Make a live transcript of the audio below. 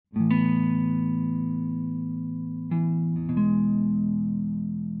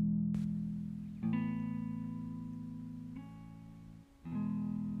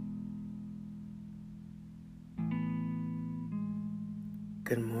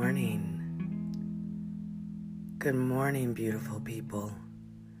Good morning. Good morning, beautiful people.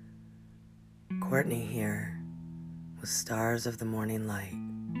 Courtney here with Stars of the Morning Light.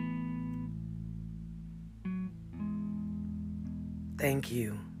 Thank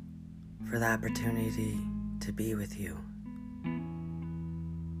you for the opportunity to be with you.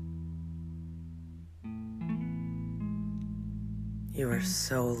 You are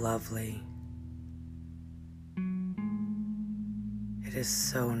so lovely. It is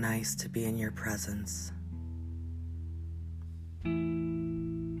so nice to be in your presence.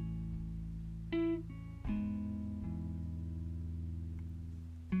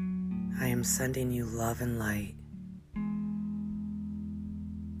 I am sending you love and light,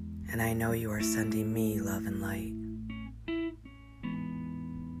 and I know you are sending me love and light.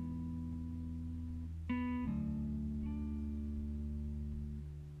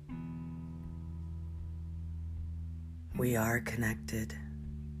 We are connected.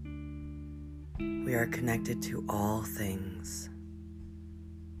 We are connected to all things.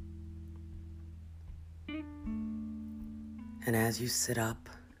 And as you sit up,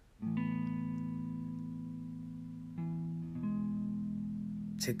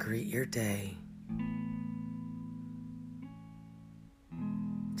 to greet your day,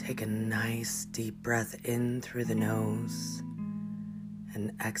 take a nice deep breath in through the nose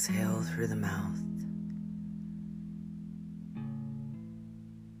and exhale through the mouth.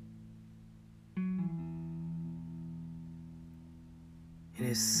 It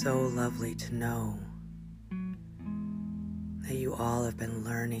is so lovely to know that you all have been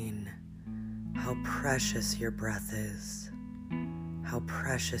learning how precious your breath is, how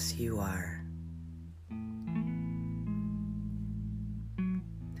precious you are.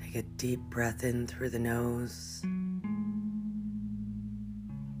 Take a deep breath in through the nose.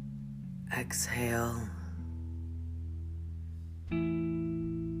 Exhale.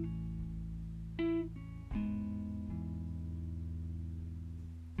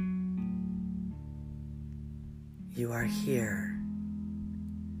 You are here.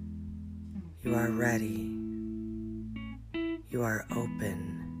 You are ready. You are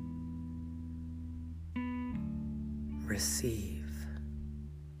open. Receive.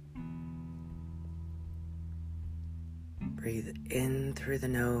 Breathe in through the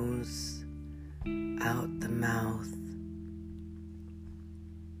nose, out the mouth.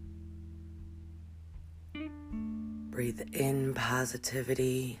 Breathe in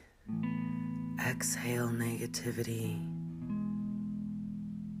positivity. Exhale negativity.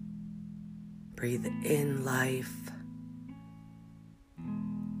 Breathe in life.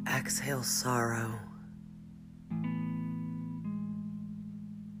 Exhale sorrow.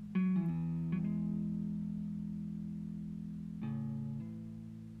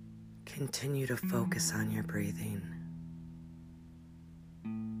 Continue to focus on your breathing.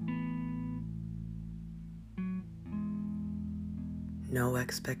 No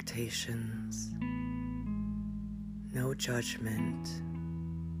expectations, no judgment.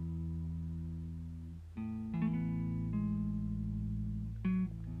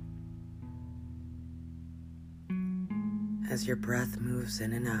 As your breath moves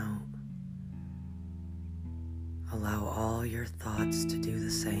in and out, allow all your thoughts to do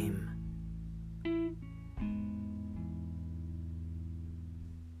the same.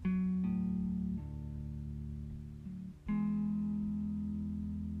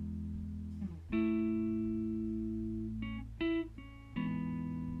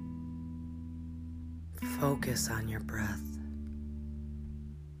 Focus on your breath.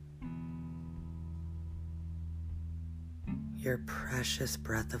 Your precious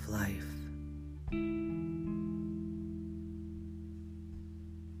breath of life.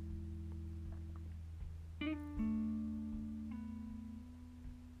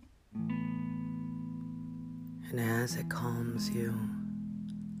 And as it calms you,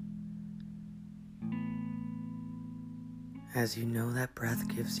 as you know that breath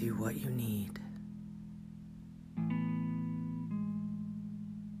gives you what you need,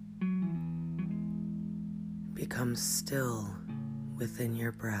 become still within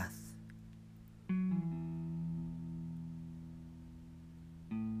your breath.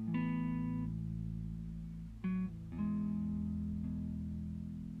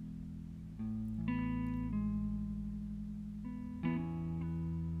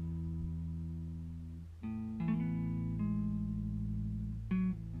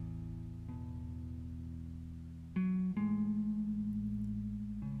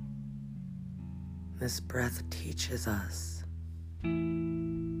 This breath teaches us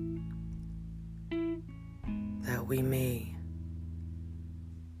that we may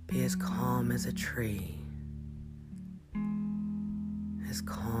be as calm as a tree, as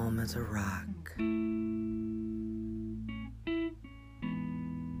calm as a rock,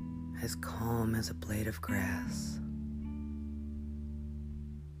 as calm as a blade of grass.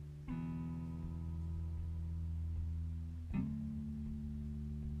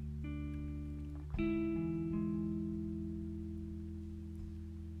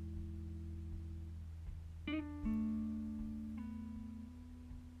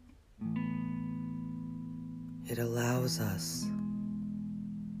 It allows us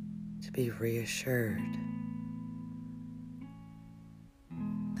to be reassured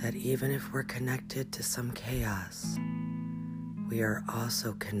that even if we're connected to some chaos, we are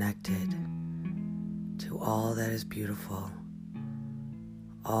also connected to all that is beautiful,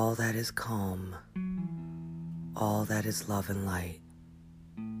 all that is calm, all that is love and light.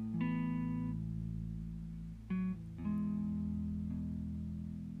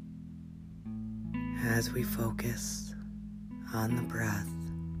 As we focus on the breath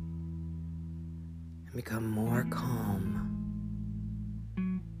and become more calm,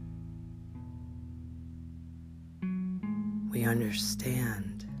 we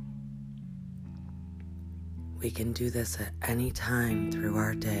understand we can do this at any time through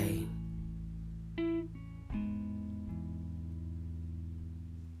our day.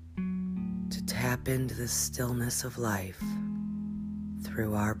 To tap into the stillness of life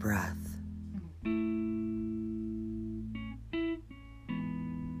through our breath.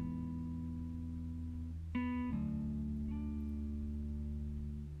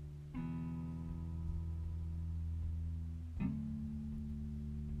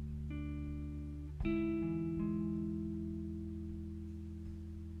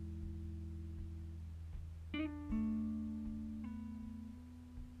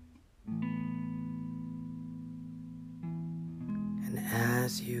 And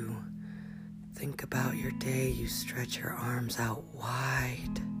as you think about your day, you stretch your arms out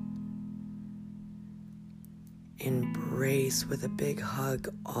wide. Embrace with a big hug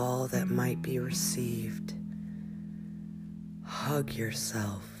all that might be received. Hug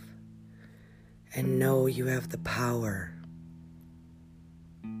yourself and know you have the power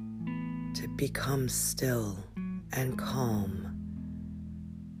to become still and calm.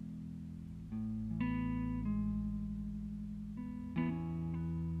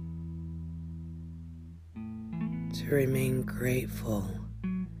 To remain grateful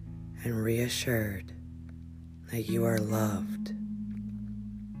and reassured that you are loved,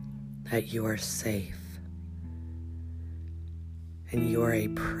 that you are safe, and you are a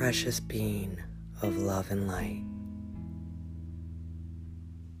precious being of love and light.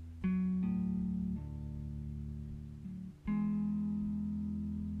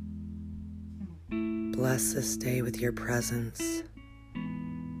 Bless this day with your presence,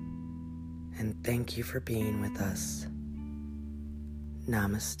 and thank you for being with us.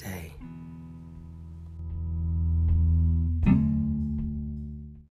 Namaste.